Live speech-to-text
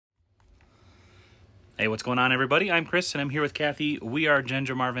Hey, what's going on, everybody? I'm Chris, and I'm here with Kathy. We are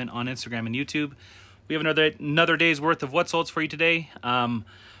Ginger Marvin on Instagram and YouTube. We have another day's worth of what solds for you today.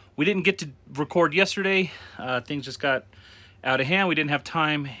 We didn't get to record yesterday. Things just got out of hand. We didn't have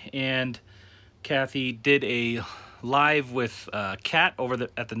time, and Kathy did a live with Kat over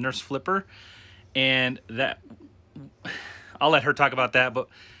at the Nurse Flipper, and that I'll let her talk about that. But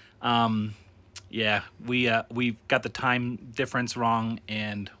yeah, we got the time difference wrong,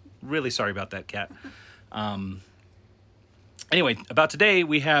 and really sorry about that, Kat. Anyway, about today,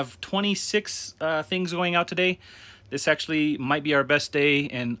 we have 26 things going out today. This actually might be our best day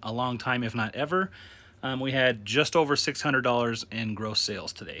in a long time, if not ever. We had just over $600 in gross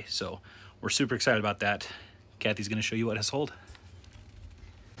sales today, so we're super excited about that. Kathy's going to show you what has sold.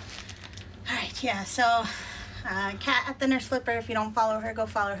 All right, yeah, so Kat at the Nurse Flipper, if you don't follow her, go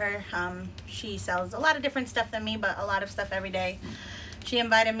follow her. She sells a lot of different stuff than me, but a lot of stuff every day. She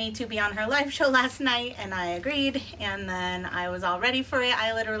invited me to be on her live show last night, and I agreed, and then I was all ready for it.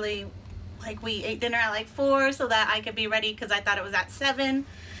 I literally, we ate dinner at like 4 so that I could be ready because I thought it was at 7.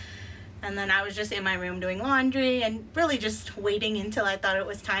 And then I was just in my room doing laundry and really just waiting until I thought it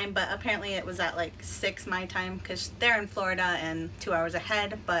was time, but apparently it was at like 6 my time because they're in Florida and 2 hours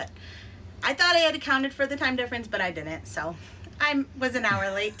ahead. But I thought I had accounted for the time difference, but I didn't. So I was an hour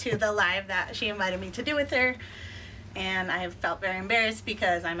late to the live that she invited me to do with her. And I have felt very embarrassed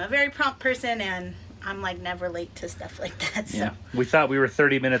because I'm a very prompt person and I'm like never late to stuff like that. So yeah, we thought we were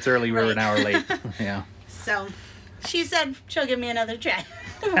 30 minutes early. We were an hour late. Yeah. So she said she'll give me another try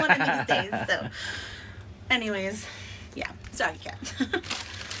one of these days. So anyways, yeah, sorry, Kat.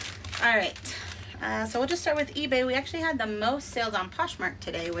 All right. So we'll just start with eBay. We actually had the most sales on Poshmark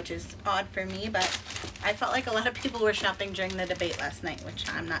today, which is odd for me, but I felt like a lot of people were shopping during the debate last night, which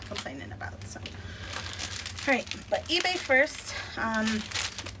I'm not complaining about. So. All right, but eBay first.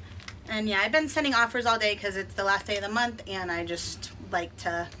 And yeah, I've been sending offers all day because it's the last day of the month and I just like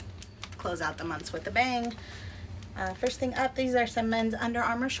to close out the months with a bang. First thing up, these are some men's Under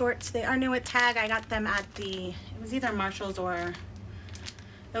Armour shorts. They are new at Tag. I got them at it was either Marshall's or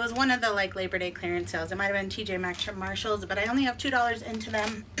it was one of the Labor Day clearance sales. It might have been TJ Maxx or Marshall's, but I only have $2 into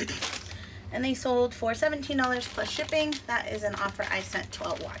them. And they sold for $17 plus shipping. That is an offer I sent to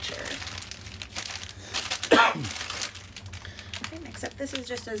a watcher. Okay, next up, this is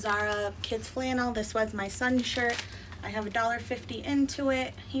just a Zara kids flannel. This was my son's shirt. I have $1.50 into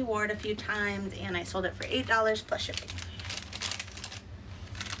it. He wore it a few times and I sold it for $8 plus shipping.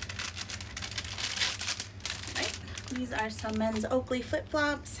 Right. These are some men's Oakley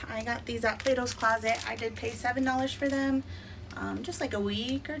flip-flops. I got these at Plato's Closet. I did pay $7 for them just like a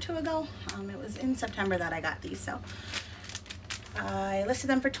week or 2 ago. It was in September that I got these, so I listed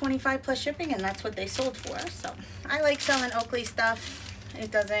them for $25 plus shipping, and that's what they sold for. So I like selling Oakley stuff. It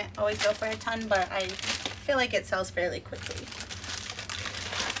doesn't always go for a ton, but I feel like it sells fairly quickly.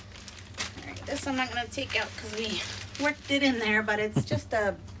 All right, this I'm not going to take out because we worked it in there, but it's just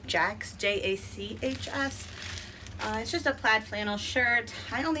a Jachs, J-A-C-H-S. It's just a plaid flannel shirt.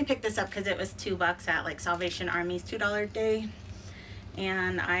 I only picked this up because it was $2 at Salvation Army's $2 day.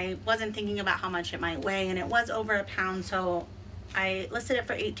 And I wasn't thinking about how much it might weigh, and it was over a pound, so I listed it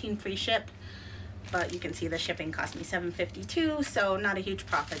for $18 free ship, but you can see the shipping cost me $7.52, so not a huge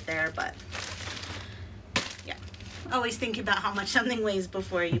profit there, but yeah, always think about how much something weighs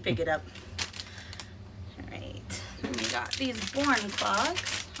before you pick it up. All right, then we got these Born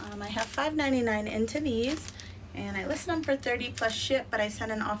clogs. I have $5.99 into these, and I listed them for $30 plus ship, but I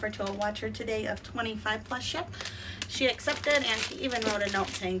sent an offer to a watcher today of $25 plus ship. She accepted, and she even wrote a note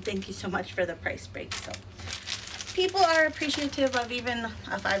saying thank you so much for the price break. So people are appreciative of even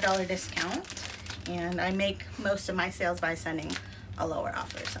a $5 discount, and I make most of my sales by sending a lower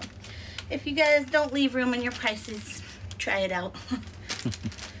offer. So if you guys don't leave room in your prices, try it out. All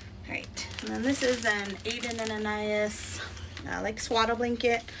right, and then this is an Aiden and Anais swaddle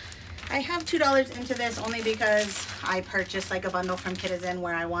blanket. I have $2 into this only because I purchased a bundle from Kitizen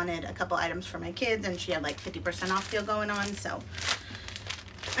where I wanted a couple items for my kids, and she had 50% off deal going on. So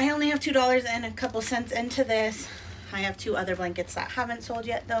I only have $2 and a couple cents into this. I have 2 other blankets that haven't sold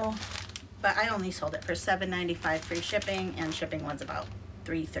yet though, but I only sold it for $7.95 free shipping, and shipping was about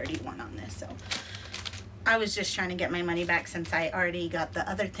 $3.31 on this. So I was just trying to get my money back since I already got the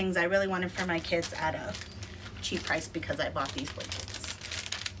other things I really wanted for my kids at a cheap price because I bought these blankets.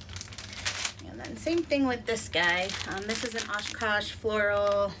 And then same thing with this guy. This is an Oshkosh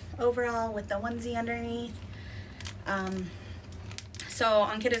floral overall with the onesie underneath. So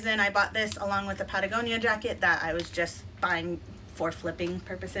on Kitizen, I bought this along with the Patagonia jacket that I was just buying for flipping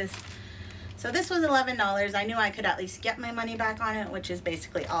purposes. So this was $11. I knew I could at least get my money back on it, which is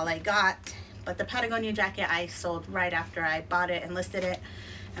basically all I got. But the Patagonia jacket I sold right after I bought it and listed it,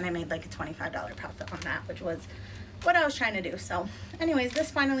 and I made like a $25 profit on that, which was what I was trying to do. So anyways,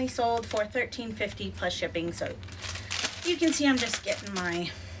 this finally sold for $13.50 plus shipping. So you can see I'm just getting my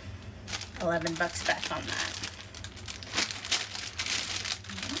 11 bucks back on that.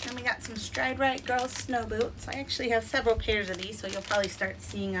 And we got some Stride Right Girls snow boots. I actually have several pairs of these, so you'll probably start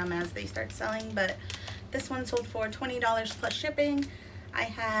seeing them as they start selling, but this one sold for $20 plus shipping. I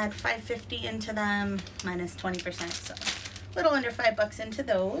had $5.50 into them minus 20%, so a little under $5 into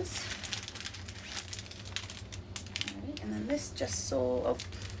those. All right, and then this just sold. Oh,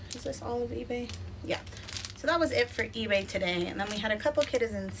 is this all of eBay? Yeah. So that was it for eBay today, and then we had a couple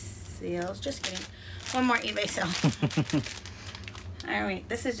Kittizens sales. Just kidding. One more eBay sale. All right,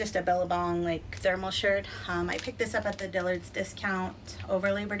 this is just a Billabong like thermal shirt. I picked this up at the Dillard's discount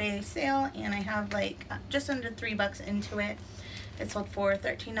over Labor Day sale, and I have like just under $3 into it. It sold for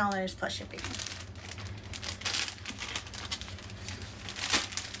 $13 plus shipping.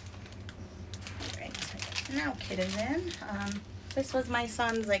 All right, so now Kitizen. This was my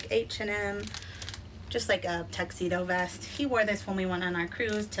son's like H&M, just like a tuxedo vest. He wore this when we went on our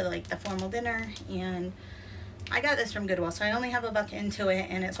cruise to like the formal dinner, and I got this from Goodwill, so I only have $1 into it,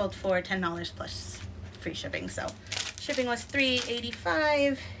 and it sold for $10 plus free shipping. So shipping was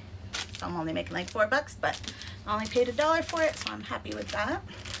 $3.85. So I'm only making like $4, but I only paid $1 for it, so I'm happy with that.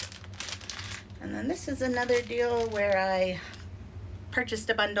 And then this is another deal where I purchased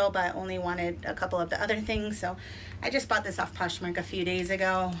a bundle, but only wanted a couple of the other things. So I just bought this off Poshmark a few days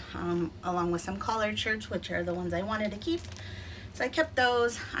ago, along with some collared shirts, which are the ones I wanted to keep. So I kept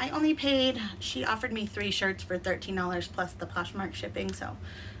those. I only paid, she offered me 3 shirts for $13 plus the Poshmark shipping. So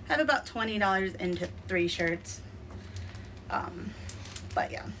I have about $20 into 3 shirts.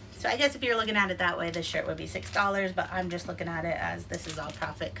 But yeah, so I guess if you're looking at it that way, this shirt would be $6, but I'm just looking at it as this is all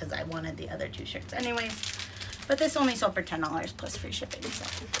profit because I wanted the other 2 shirts anyways. But this only sold for $10 plus free shipping, so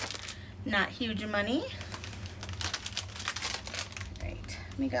not huge money. Right,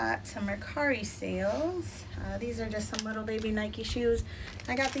 we got some Mercari sales. These are just some little baby Nike shoes.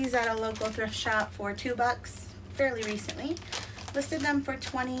 I got these at a local thrift shop for $2 fairly recently. Listed them for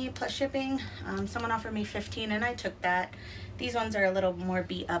 $20 plus shipping. Someone offered me $15 and I took that. These ones are a little more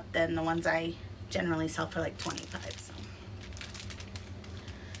beat up than the ones I generally sell for like $25. So.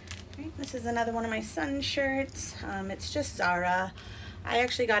 Right, this is another one of my son's shirts. It's just Zara. I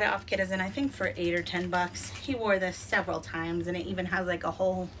actually got it off Kitizen, I think for $8 or $10. He wore this several times, and it even has like a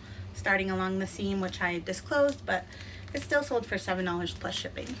hole starting along the seam, which I disclosed, but it still sold for $7 plus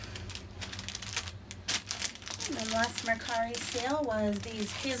shipping. And then last Mercari sale was these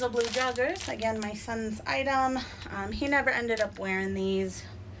hazel blue joggers. Again, my son's item. He never ended up wearing these.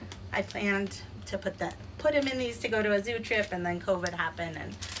 I planned to put him in these to go to a zoo trip, and then COVID happened,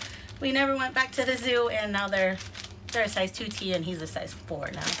 and we never went back to the zoo, and now they're a size 2T, and he's a size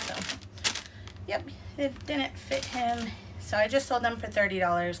 4 now. So, yep, it didn't fit him. So I just sold them for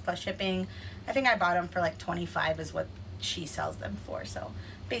 $30 plus shipping. I think I bought them for like $25 is what she sells them for. So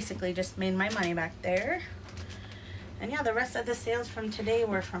basically just made my money back there. And yeah, the rest of the sales from today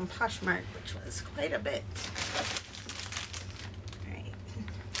were from Poshmark, which was quite a bit. All right.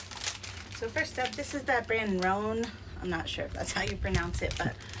 So first up, this is that brand Roan. I'm not sure if that's how you pronounce it,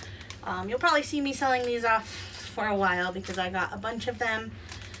 but you'll probably see me selling these off for a while because I got a bunch of them.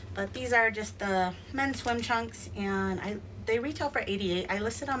 But these are just the men's swim trunks, and they retail for $88. I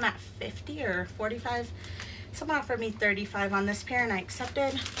listed them at $50 or $45. Someone offered me $35 on this pair, and I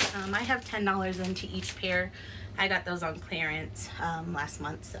accepted. I have $10 into each pair. I got those on clearance last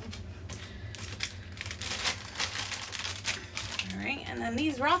month. So, all right, and then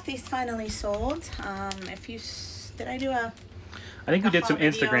these Rothy's finally sold. Did I do a? I think we did some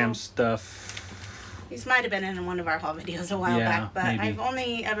video? Instagram stuff. These might have been in one of our haul videos a while back, but maybe. I've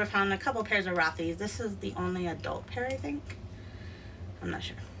only ever found a couple pairs of Rothy's. This is the only adult pair, I think. I'm not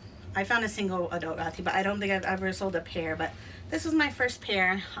sure. I found a single adult Rothy, but I don't think I've ever sold a pair. But this was my first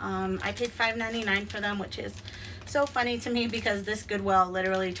pair. I paid $5.99 for them, which is so funny to me because this Goodwill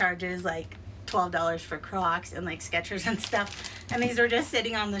literally charges like $12 for Crocs and like Skechers and stuff. And these were just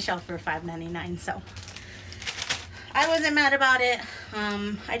sitting on the shelf for $5.99. So I wasn't mad about it.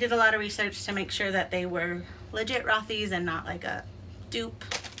 I did a lot of research to make sure that they were legit Rothy's and not like a dupe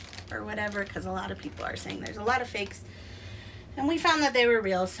or whatever, because a lot of people are saying there's a lot of fakes. And we found that they were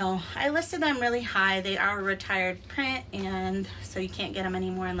real, so I listed them really high. They are a retired print, and so you can't get them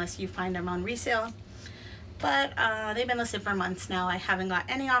anymore unless you find them on resale. But they've been listed for months now. I haven't got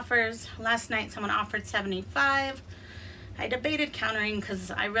any offers. Last night someone offered $75. I debated countering because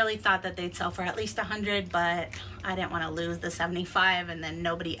I really thought that they'd sell for at least 100, but I didn't want to lose the 75 and then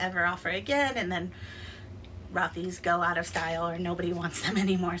nobody ever offer again, and then Rothy's go out of style or nobody wants them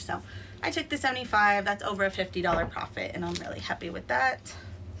anymore. So I took the 75. That's over a $50 profit, and I'm really happy with that.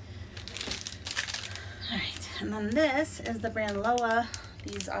 All right, and then this is the brand Loa.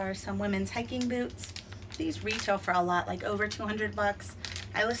 These are some women's hiking boots. These retail for a lot, like over 200 bucks.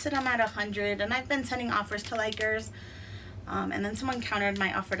 I listed them at 100, and I've been sending offers to likers. And then someone countered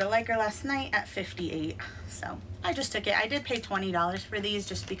my offer to liker last night at 58. So I just took it. I did pay $20 for these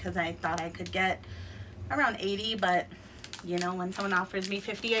just because I thought I could get around 80, but you know, when someone offers me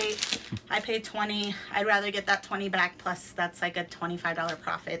 58, I paid 20. I'd rather get that 20 back, plus that's like a $25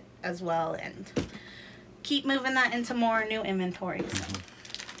 profit as well, and keep moving that into more new inventory. So.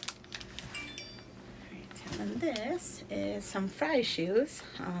 Alright, and then this is some Fry shoes.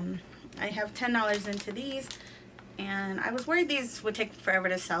 I have $10 into these. And I was worried these would take forever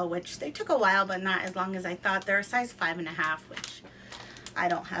to sell, which they took a while, but not as long as I thought. They're a size 5.5, which I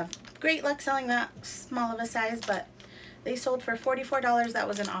don't have great luck selling that small of a size, but they sold for $44. That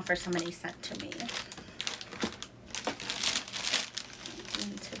was an offer somebody sent to me.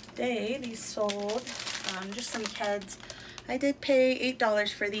 And today these sold just some Keds. I did pay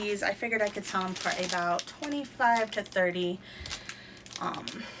 $8 for these. I figured I could sell them for about 25 to 30.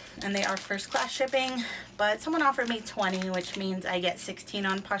 And they are first class shipping, but someone offered me 20, which means I get 16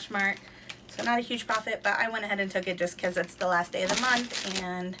 on Poshmark. So not a huge profit, but I went ahead and took it just because it's the last day of the month,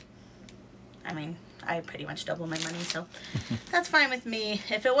 and I mean, I pretty much double my money, so that's fine with me.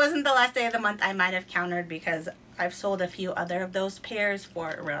 If it wasn't the last day of the month, I might have countered because I've sold a few other of those pairs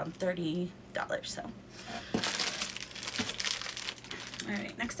for around $30, so.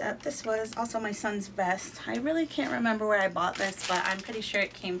 Alright, next up, this was also my son's vest. I really can't remember where I bought this, but I'm pretty sure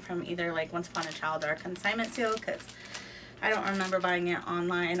it came from either like Once Upon a Child or a consignment sale, because I don't remember buying it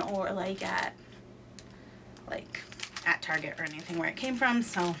online or like at Target or anything where it came from.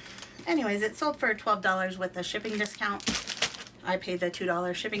 So anyways, it sold for $12 with a shipping discount. I paid the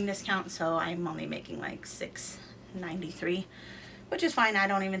 $2 shipping discount, so I'm only making like $6.93, which is fine. I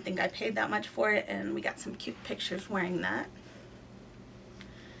don't even think I paid that much for it, and we got some cute pictures wearing that.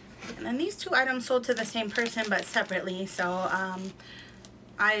 And then these two items sold to the same person but separately. So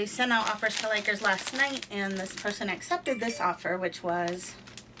I sent out offers to likers last night, and this person accepted this offer, which was,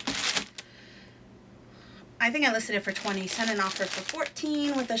 I think I listed it for 20, sent an offer for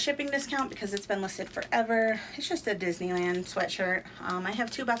 14 with a shipping discount because it's been listed forever. It's just a Disneyland sweatshirt. I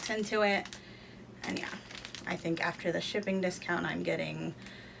have $2 into it, and yeah, I think after the shipping discount I'm getting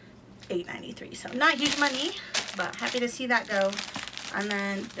 $8.93. So not huge money, but happy to see that go. And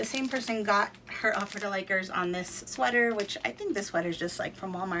then the same person got her offer to likers on this sweater, which I think this sweater is just like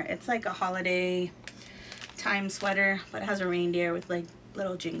from Walmart. It's like a holiday time sweater, but it has a reindeer with like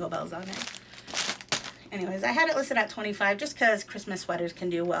little jingle bells on it. Anyways, I had it listed at 25 just because Christmas sweaters can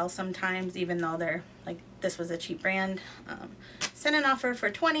do well sometimes, even though they're like, this was a cheap brand. Sent an offer for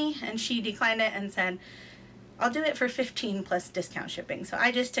 20, and she declined it and said, I'll do it for 15 plus discount shipping. So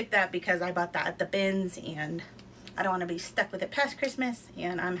I just took that because I bought that at the bins, and I don't want to be stuck with it past Christmas,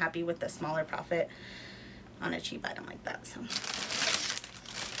 and I'm happy with the smaller profit on a cheap item like that. So,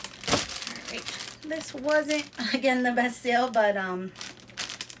 alright, this wasn't, again, the best sale, but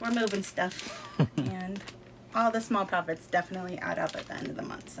we're moving stuff, and all the small profits definitely add up at the end of the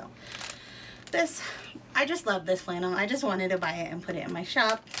month. So this, I just love this flannel. I just wanted to buy it and put it in my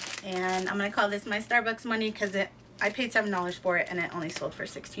shop, and I'm going to call this my Starbucks money because I paid $7 for it, and it only sold for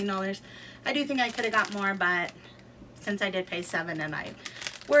 $16. I do think I could have got more, but since I did pay $7 and I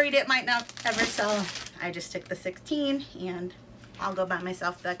worried it might not ever sell, I just took the 16, and I'll go buy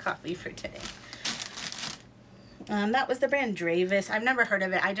myself the coffee for today. That was the brand Dravis. I've never heard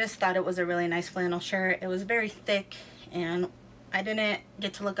of it. I just thought it was a really nice flannel shirt. It was very thick, and I didn't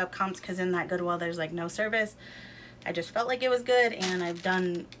get to look up comps because in that Goodwill there's like no service. I just felt like it was good, and I've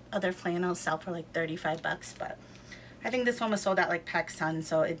done other flannels sell for like 35 bucks, but I think this one was sold at like PacSun,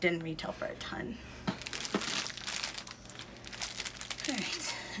 so it didn't retail for a ton.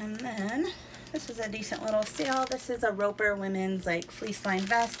 Alright, and then this was a decent little sale. This is a Roper women's like fleece lined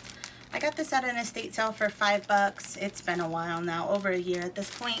vest. I got this at an estate sale for $5. It's been a while now, over a year at this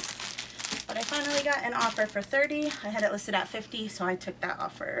point. But I finally got an offer for 30. I had it listed at 50, so I took that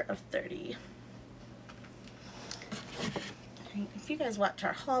offer of 30. If you guys watch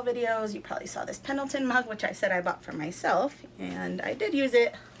our haul videos, you probably saw this Pendleton mug, which I said I bought for myself, and I did use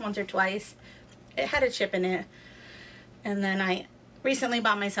it once or twice. It had a chip in it, and then I recently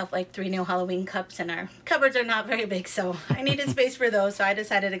bought myself like 3 new Halloween cups, and our cupboards are not very big, so I needed space for those, so I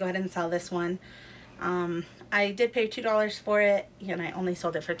decided to go ahead and sell this one. I did pay $2 for it, and I only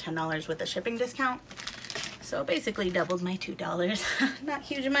sold it for $10 with a shipping discount. So basically doubled my $2. Not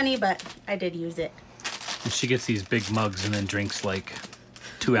huge money, but I did use it. And she gets these big mugs and then drinks like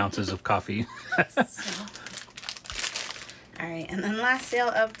 2 ounces of coffee. So. All right, and then last sale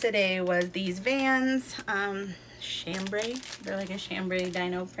of today was these Vans, chambray. They're like a chambray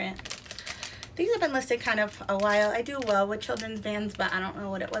dino print. These have been listed kind of a while. I do well with children's Vans, but I don't know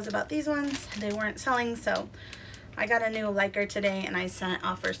what it was about these ones. They weren't selling, so I got a new liker today, and I sent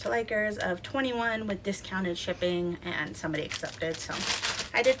offers to likers of 21 with discounted shipping, and somebody accepted. So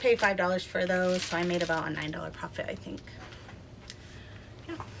I did pay $5 for those, so I made about a $9 profit, I think.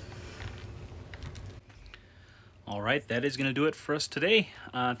 Yeah. All right, that is going to do it for us today.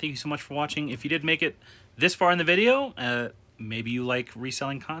 Thank you so much for watching. If you did make it this far in the video, maybe you like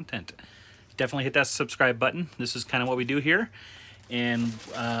reselling content. Definitely hit that subscribe button. This is kind of what we do here. And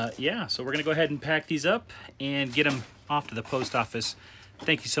yeah, so we're going to go ahead and pack these up and get them off to the post office.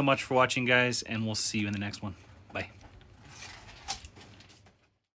 Thank you so much for watching, guys, and we'll see you in the next one.